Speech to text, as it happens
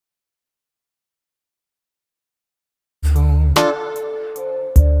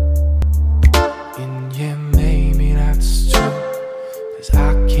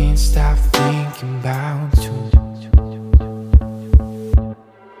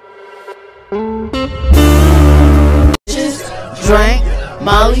drink,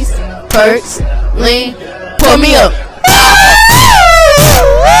 Molly's, perks, lean, pour me up.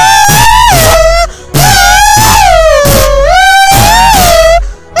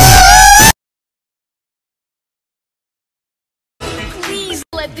 Please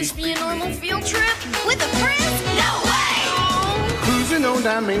let this be a normal field trip with a friend? No way! Cruising on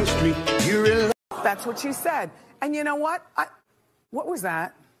down Main Street, you're in love. That's what she said. And you know what? What was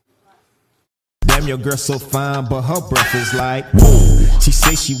that? Damn, your girl so fine, but her breath is like woo. She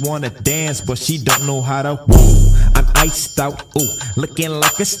say she wanna dance, but she don't know how to woo. I'm iced out, ooh, looking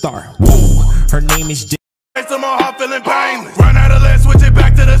like a star. Woo. Her name is Some more heart feeling painless. Run out of lead, switch it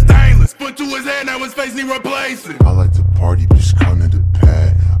back to the stainless. Put to his head, now his face need replacing. I like to party, bitch, kind of the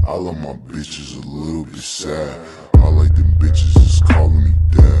pad. I love my bitches a little bit sad. I like them bitches just calling me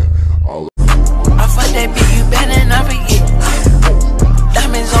dad. I fuck that bitch, you better not forget.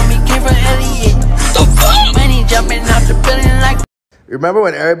 Diamonds on me came from Elliot. Money jumping off the building like. Remember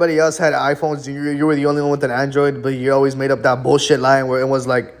when everybody else had iPhones and you were the only one with an Android, but you always made up that bullshit line where it was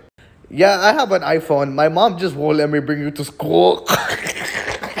like, yeah, I have an iPhone. My mom just won't let me bring you to school.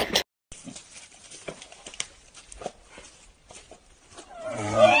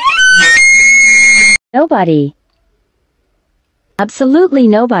 Nobody. Absolutely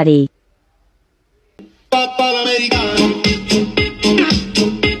nobody.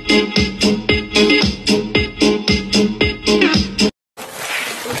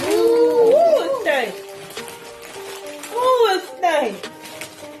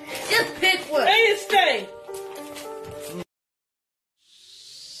 Just pick one.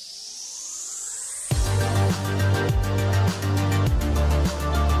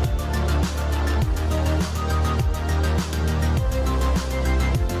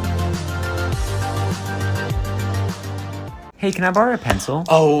 Hey, can I borrow a pencil?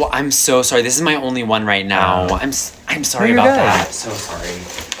 Oh, I'm so sorry. This is my only one right now. I'm sorry about that. So sorry.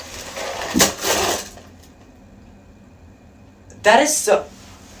 That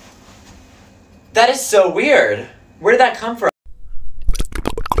is so weird. Where did that come from?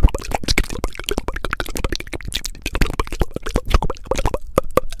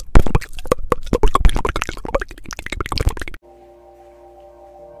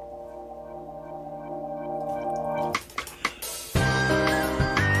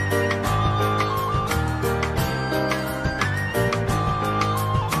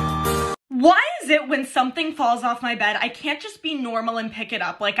 Why is it when something falls off my bed, I can't just be normal and pick it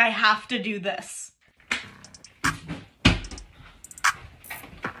up? Like, I have to do this.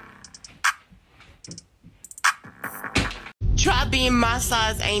 Try being my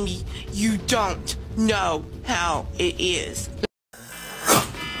size, Amy. You don't know how it is.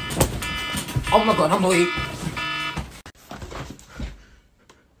 Oh my god, I'm late.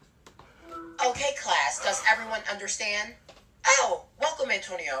 Okay, class, does everyone understand? Oh, welcome,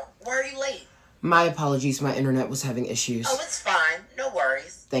 Antonio. Why are you late? My apologies, my internet was having issues. Oh, it's fine. No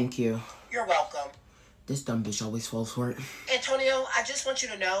worries. Thank you. You're welcome. This dumb bitch always falls for it. Antonio, I just want you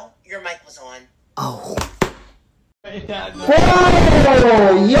to know your mic was on. Oh. Oh,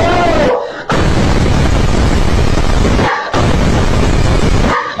 yo!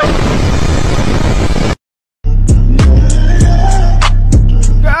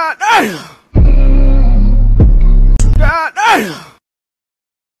 God damn! God damn!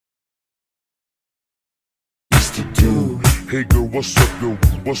 Hey girl, what's up, yo?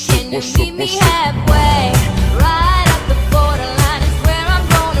 What's up, what's up, what's up? Halfway, right at the borderline is where I'm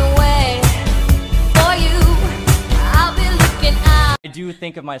going away. For you, I'll be looking out. I do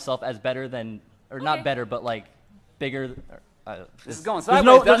think of myself as better than, or not better, but like bigger. This is going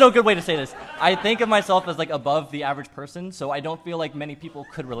sideways. There's no good way to say this. I think of myself as like above the average person, so I don't feel like many people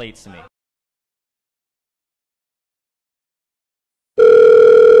could relate to me.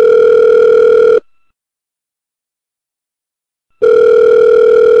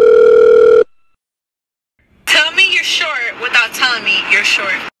 Tell me you're short without telling me you're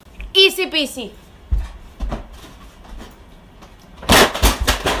short. Easy peasy.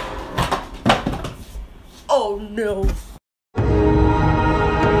 Oh no.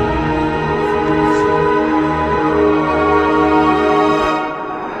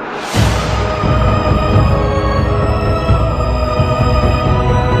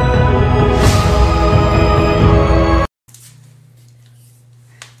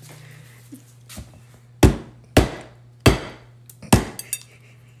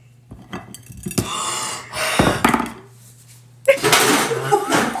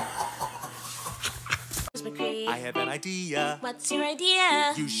 I have an idea. What's your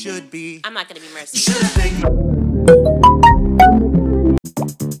idea? You should be. I'm not gonna be merciful. You should be.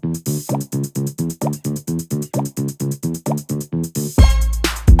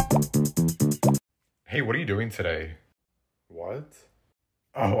 doing today? What?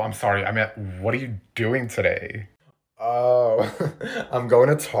 Oh, I'm sorry. I meant, what are you doing today? Oh, I'm going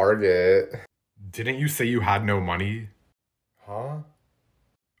to Target. Didn't you say you had no money? Huh?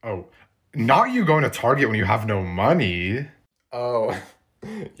 Oh, not you going to Target when you have no money. Oh,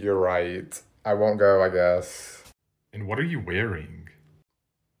 you're right. I won't go, I guess. And what are you wearing?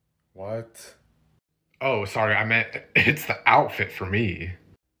 What? Oh, sorry, I meant it's the outfit for me.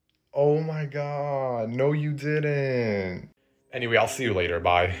 Oh my god, no you didn't. Anyway, I'll see you later,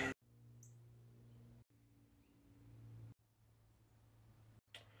 bye.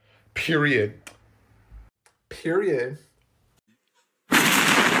 Period. Period.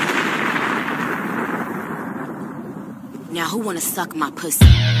 Now who wanna suck my pussy?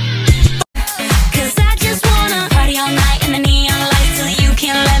 Cause I just wanna party all night in the neon lights till you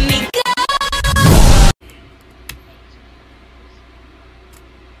can't let me go.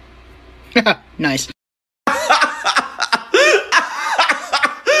 Nice.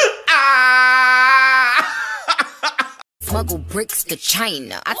 Smuggle bricks to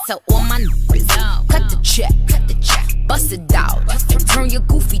China. I tell all my niggas, cut the check, bust it out, turn your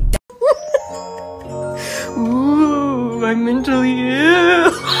goofy down. Ooh, I'm mentally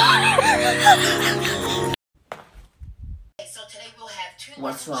ill.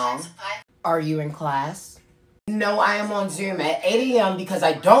 What's wrong? Are you in class? No, I am on Zoom at 8 a.m. because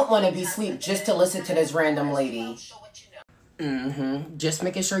I don't want to be asleep just to listen to this random lady. Just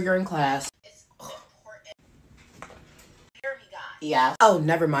making sure you're in class. Yeah. Oh,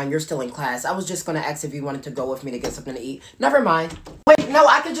 never mind. You're still in class. I was just going to ask if you wanted to go with me to get something to eat. Never mind. Wait, no,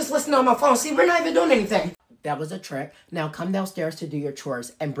 I could just listen on my phone. See, we're not even doing anything. That was a trick. Now come downstairs to do your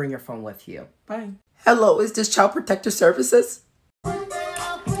chores and bring your phone with you. Bye. Hello, is this Child Protective Services?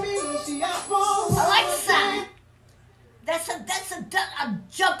 Alexa, that's a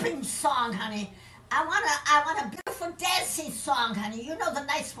jumping song, honey. I want a beautiful dancing song, honey. You know the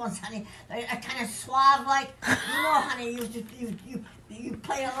nice ones, honey. They're kind of suave, like you know, honey. You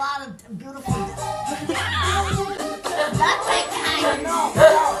play a lot of beautiful. Not that kind, no.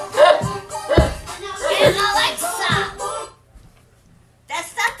 And Alexa,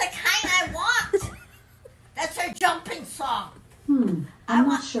 that's not the kind I want. That's her jumping song. I'm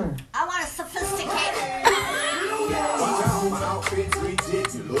not sure. I want a sophisticated.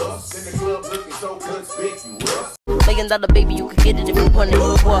 $1 million baby, you could get it if you want it.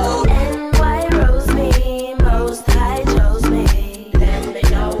 And why rose me, most high chose me. Then they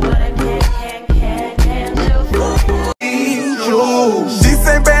know what I can do for you. She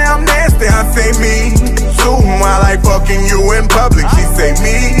say, babe, I'm nasty, I say me too. I like fucking you in public, she say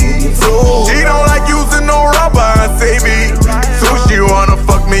me too. She don't like using no rubber, I say me too. She wanna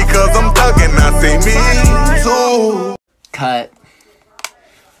fuck me cause I'm thugging, I say me too. Cut.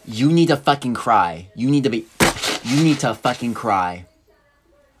 You need to fucking cry. You need to fucking cry.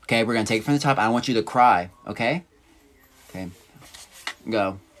 Okay, we're gonna take it from the top. I want you to cry, okay? Okay.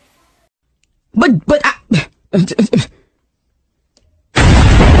 Go. But I...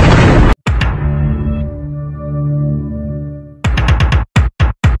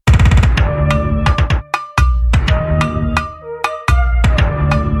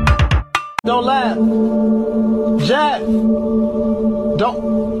 Don't laugh. Jack. Don't.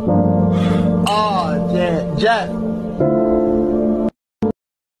 Oh, yeah, Jack.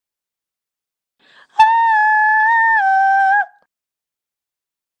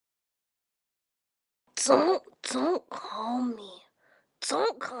 Don't call me.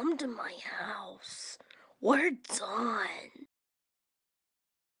 Don't come to my house. We're done.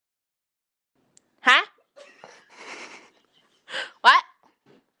 Huh? What?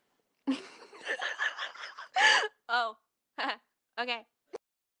 Oh. Okay.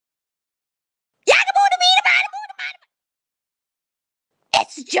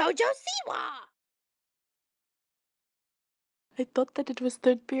 It's JoJo Siwa! I thought that it was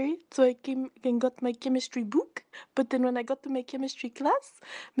third period, so I came and got my chemistry book. But then when I got to my chemistry class,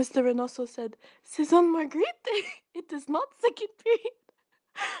 Mr. Reynoso said, Saison Marguerite, it is not second period,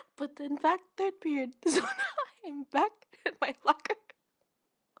 but in fact third period. So now I'm back in my locker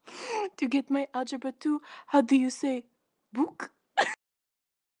to get my Algebra 2, how do you say, book?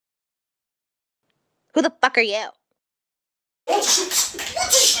 Who the fuck are you?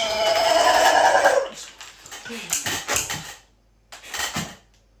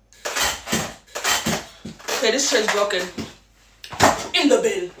 Okay, this chair's broken. In the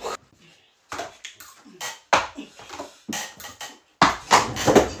bin.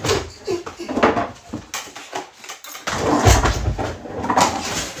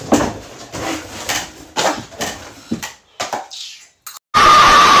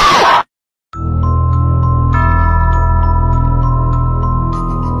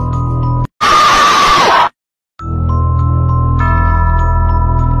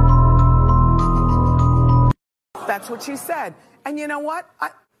 That's what she said. And you know what?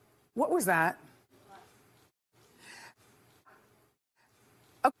 What was that?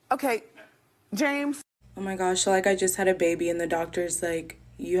 Okay, James. Oh my gosh, so like I just had a baby and the doctor's like,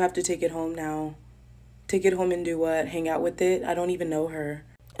 you have to take it home now. Take it home and do what? Hang out with it? I don't even know her.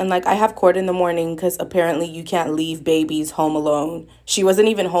 And like I have court in the morning because apparently you can't leave babies home alone. She wasn't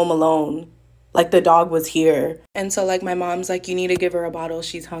even home alone. Like the dog was here. And so like my mom's like, you need to give her a bottle.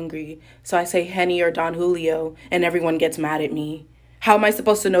 She's hungry. So I say Henny or Don Julio and everyone gets mad at me. How am I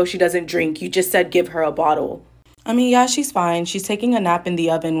supposed to know she doesn't drink? You just said give her a bottle. I mean, yeah, she's fine. She's taking a nap in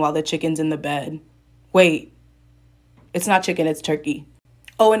the oven while the chicken's in the bed. Wait, it's not chicken, it's turkey.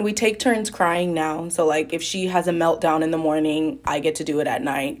 Oh, and we take turns crying now. So, like, if she has a meltdown in the morning, I get to do it at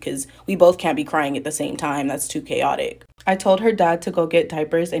night because we both can't be crying at the same time. That's too chaotic. I told her dad to go get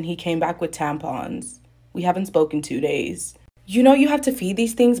diapers and he came back with tampons. We haven't spoken 2 days. You know you have to feed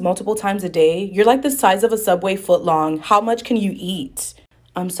these things multiple times a day? You're like the size of a Subway footlong. How much can you eat?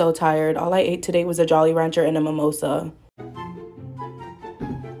 I'm so tired. All I ate today was a Jolly Rancher and a mimosa.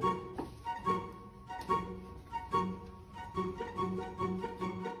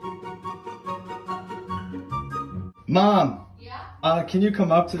 Mom. Yeah? Can you come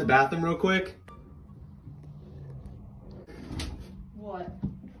up to the bathroom real quick? What? Oh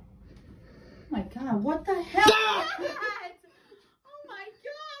my god, what the hell? Oh my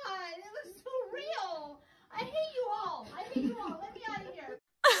god, it was so real. I hate you all. I hate you all. Let me out of here.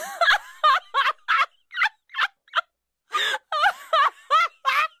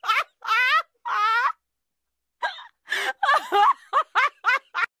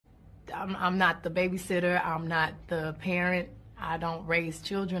 I'm not the babysitter. I'm not the parent. I don't raise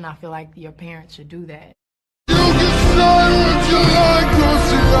children. I feel like your parents should do that.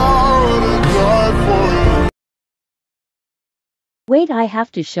 Wait, I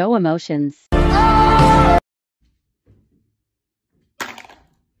have to show emotions.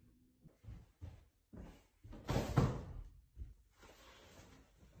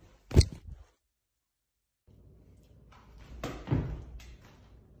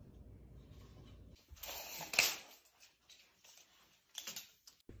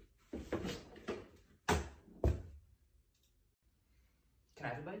 Can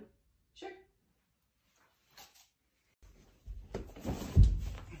I have a bite? Sure.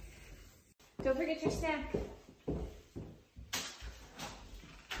 Don't forget your snack.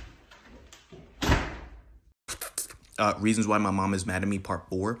 Reasons why my mom is mad at me, part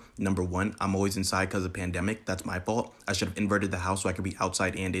 4. Number 1, I'm always inside because of pandemic. That's my fault. I should have inverted the house so I could be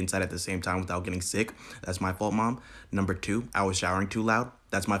outside and inside at the same time without getting sick. That's my fault, Mom. Number 2, I was showering too loud.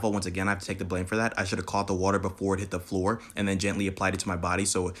 That's my fault once again. I have to take the blame for that. I should have caught the water before it hit the floor and then gently applied it to my body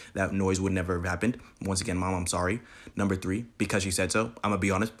so that noise would never have happened. Once again, Mom, I'm sorry. Number 3, because she said so. I'm gonna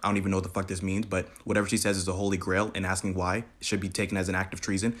be honest, I don't even know what the fuck this means, but whatever she says is the holy grail, and asking why should be taken as an act of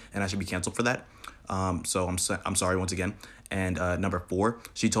treason, and I should be canceled for that. So I'm sorry once again. And number 4,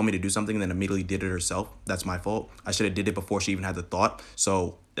 she told me to do something and then immediately did it herself. That's my fault. I should have did it before she even had the thought.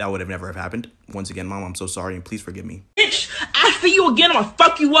 So that would have never have happened. Once again, Mom, I'm so sorry and please forgive me. Bitch, I see you again, I'm gonna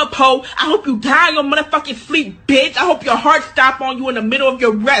fuck you up, ho. I hope you die in your motherfucking sleep, bitch. I hope your heart stop on you in the middle of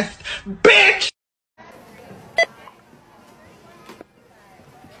your rest, bitch.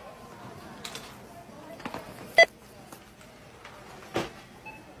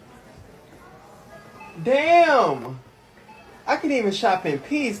 Damn! I can even shop in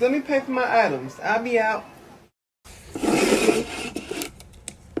peace. Let me pay for my items. I'll be out.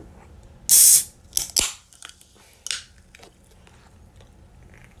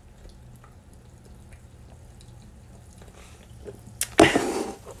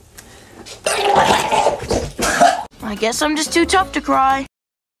 I guess I'm just too tough to cry.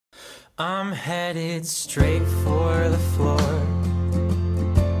 I'm headed straight for the floor.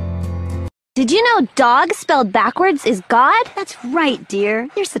 Did you know dog spelled backwards is God? That's right, dear.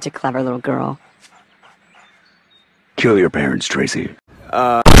 You're such a clever little girl. Kill your parents, Tracy.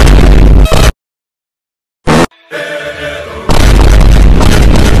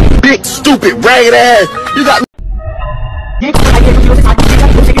 Big stupid ragged ass. You got.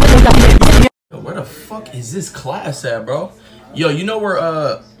 Yo, where the fuck is this class at, bro? Yo, you know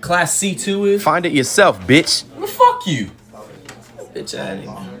where class C2 is? Find it yourself, bitch. Well, fuck you. Bitch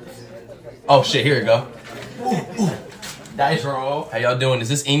ass. Oh shit, here we go. Ooh, ooh. Dice roll. How y'all doing? Is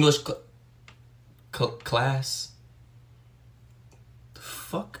this English class? The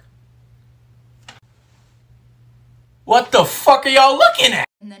fuck? What the fuck are y'all looking at?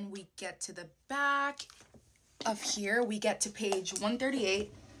 And then we get to the back of here. We get to page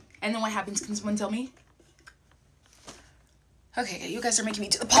 138. And then what happens? Can someone tell me? Okay, you guys are making me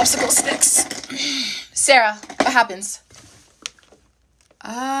do the popsicle sticks. Sarah, what happens?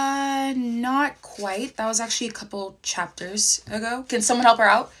 Not quite. That was actually a couple chapters ago. Can someone help her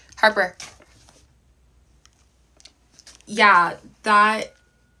out? Harper. Yeah, that...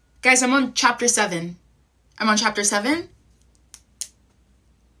 Guys, I'm on chapter 7. I'm on chapter 7.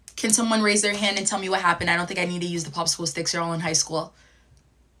 Can someone raise their hand and tell me what happened? I don't think I need to use the popsicle sticks. You're all in high school.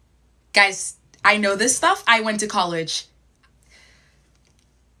 Guys, I know this stuff. I went to college.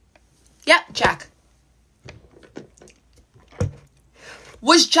 Yeah, Jack.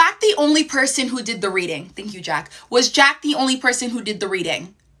 Was Jack the only person who did the reading? Thank you, Jack. Was Jack the only person who did the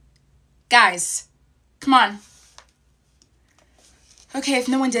reading? Guys, come on. Okay, if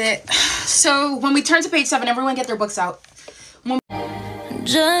no one did it. So when we turn to page 7, everyone get their books out.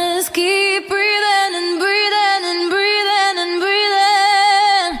 Just keep breathing and breathing and breathing and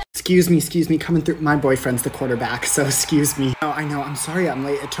breathing. Excuse me, coming through. My boyfriend's the quarterback, so excuse me. Oh, I know, I'm sorry I'm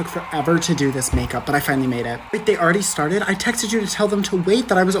late. It took forever to do this makeup, but I finally made it. Wait, they already started? I texted you to tell them to wait,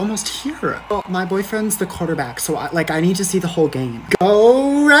 that I was almost here. Well, my boyfriend's the quarterback, so I need to see the whole game.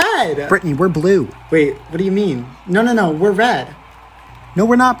 Go red! Brittany, we're blue. Wait, what do you mean? No, we're red. No,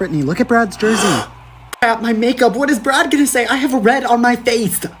 we're not, Brittany. Look at Brad's jersey. Crap, my makeup. What is Brad gonna say? I have a red on my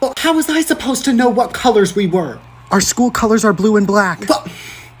face. Well, how was I supposed to know what colors we were? Our school colors are blue and black. Well,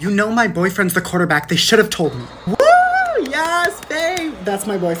 you know my boyfriend's the quarterback. They should have told me. Woo! Yes, babe! That's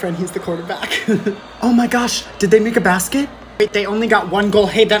my boyfriend. He's the quarterback. Oh my gosh, did they make a basket? Wait, they only got 1 goal.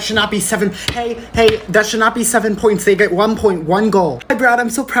 Hey, that should not be 7. Hey, that should not be 7 points. They get 1 point, 1 goal. Hi, Brad, I'm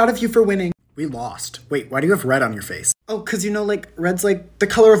so proud of you for winning. We lost. Wait, why do you have red on your face? Oh, because you know, like, red's like the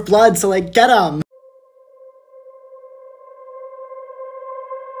color of blood, so like, get 'em.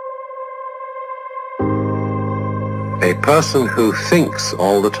 A person who thinks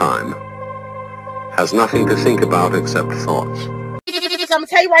all the time has nothing to think about except thoughts. I'm gonna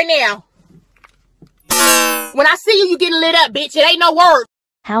tell you right now. When I see you, you getting lit up, bitch. It ain't no word.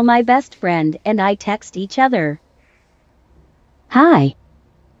 How my best friend and I text each other. Hi.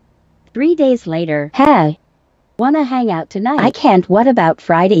 3 days later. Hey. Wanna hang out tonight? I can't. What about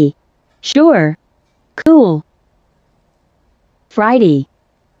Friday? Sure. Cool. Friday.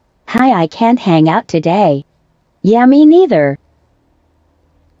 Hi, I can't hang out today. Yeah, me neither.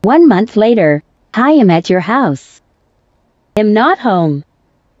 1 month later. Hi, I'm at your house. I'm not home.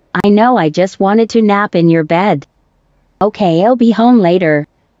 I know, I just wanted to nap in your bed. Okay, I'll be home later.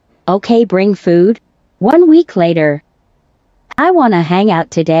 Okay, bring food. 1 week later. I wanna hang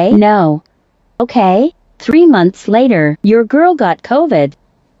out today. No. Okay. 3 months later. Your girl got COVID.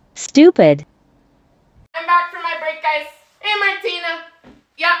 Stupid. I'm back from my break, guys. Hey, Martina.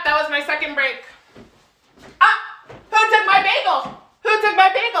 Yep, that was my second break. Ah! Who took my bagel? Who took my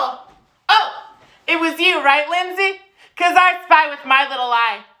bagel? Oh, it was you, right, Lindsay? Because I spy with my little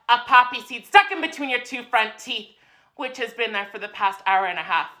eye a poppy seed stuck in between your 2 front teeth, which has been there for the past hour and a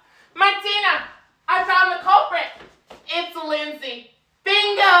half. Martina, I found the culprit. It's Lindsay.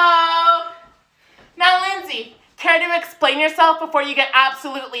 Bingo! Now, Lindsay, care to explain yourself before you get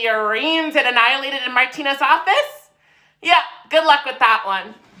absolutely reamed and annihilated in Martina's office? Yeah, good luck with that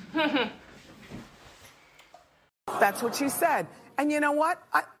one. That's what she said. And you know what?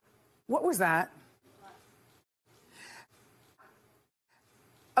 What was that?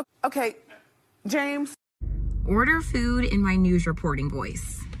 Okay, James. Order food in my news reporting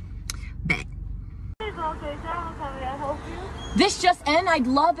voice. Bet. This just in, I'd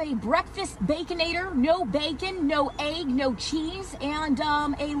love a breakfast baconator, no bacon, no egg, no cheese, and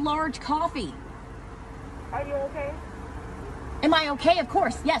a large coffee. Are you okay? Am I okay? Of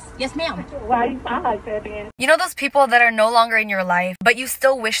course. Yes. Yes, ma'am. Why you sound like that, then? You know those people that are no longer in your life, but you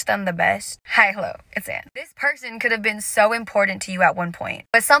still wish them the best? Hi, hello, it's Ann. This person could have been so important to you at one point,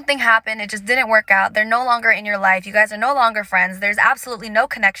 but something happened, it just didn't work out. They're no longer in your life. You guys are no longer friends. There's absolutely no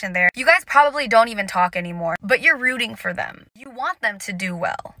connection there. You guys probably don't even talk anymore, but you're rooting for them. You want them to do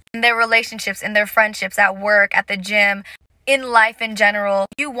well. In their relationships, in their friendships, at work, at the gym, in life in general,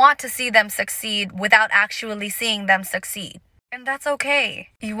 you want to see them succeed without actually seeing them succeed. And that's okay.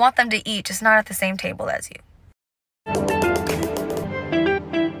 You want them to eat, just not at the same table as you.